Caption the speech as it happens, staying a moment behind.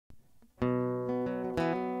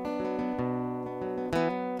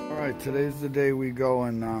Alright, today's the day we go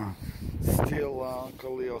and steal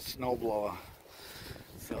Uncle Leo's snowblower.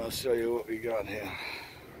 So I'll show you what we got here.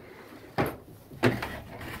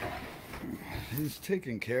 He's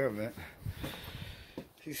taking care of it.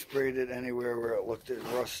 He sprayed it anywhere where it looked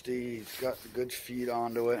rusty. He's got the good feed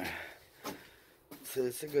onto it. So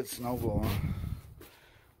it's a good snowblower.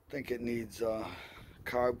 I think it needs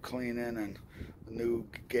carb cleaning and a new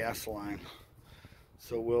gas line.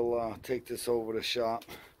 So we'll take this over to the shop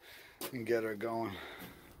and get her going.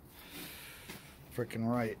 Freaking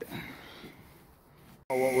right.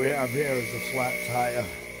 What we have here is a flat tire.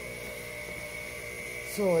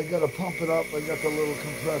 So I gotta pump it up. I got the little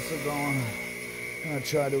compressor going. I'm gonna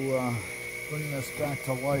try to bring this back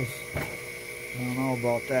to life. I don't know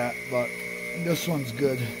about that, but this one's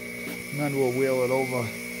good. And then we'll wheel it over.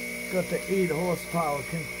 Got the 8 horsepower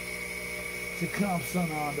to comp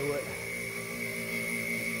some onto it.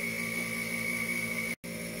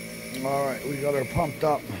 Alright, we got her pumped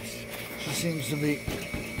up. She seems to be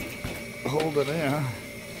holding there.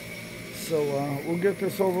 So we'll get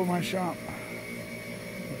this over my shop.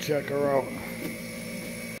 We'll check her out.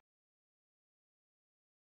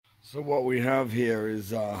 So what we have here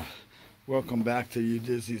is welcome back to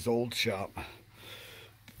Udizzy's old shop.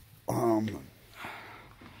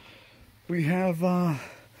 We have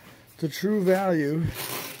the True Value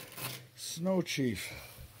Snow Chief.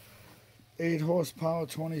 8 horsepower,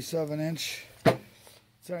 27 inch.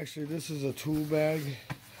 It's actually, this is a tool bag.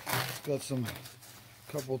 It's got some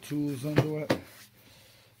couple tools into it,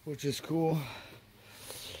 which is cool.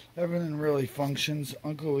 Everything really functions.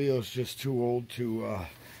 Uncle Leo's just too old to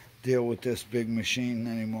deal with this big machine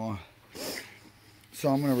anymore. So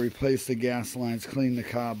I'm going to replace the gas lines, clean the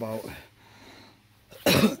carb out,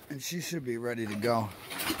 and she should be ready to go.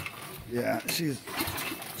 Yeah, she's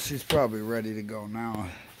probably ready to go now.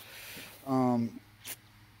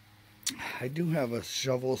 I do have a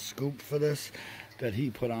shovel scoop for this that he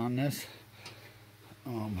put on this,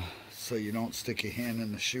 so you don't stick your hand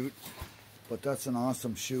in the chute. But that's an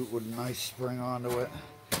awesome chute with a nice spring onto it.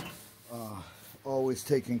 Always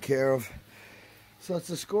taken care of. So it's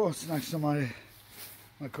a score. It's next to my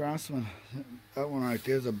Craftsman. That one right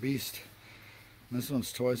there's a beast. And this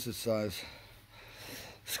one's twice its size.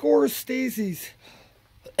 Scores Stacy's.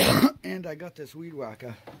 And I got this weed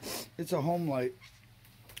whacker. It's a home light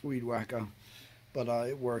weed whacker, but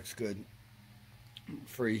it works good.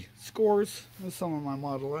 Free. Scores. There's some of my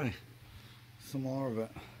Model A. Some more of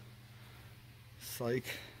it. Psych.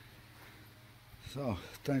 So,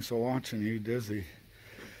 thanks for watching, Udizzy.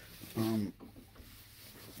 You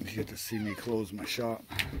get to see me close my shop.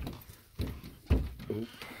 Oop.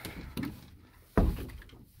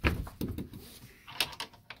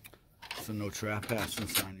 It's a no trespassing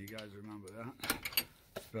sign. You guys remember that?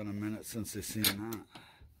 It's been a minute since they've seen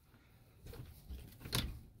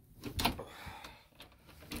that.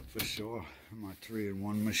 For sure. My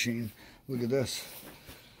 3-in-1 machine. Look at this.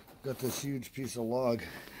 Got this huge piece of log.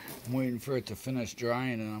 I'm waiting for it to finish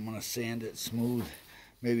drying, and I'm going to sand it smooth.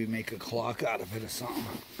 Maybe make a clock out of it or something.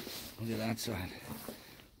 Look at that side.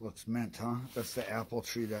 Looks mint, huh? That's the apple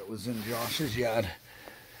tree that was in Josh's yard.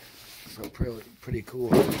 So pretty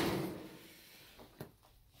cool.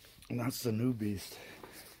 And that's the new beast.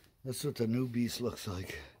 That's what the new beast looks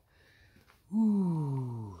like.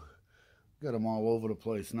 Ooh. Got them all over the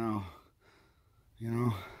place now. You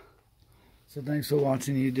know? So thanks for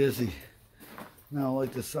watching, Udizzy. Now,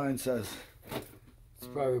 like the sign says, it's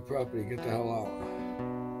private property. Get the hell out.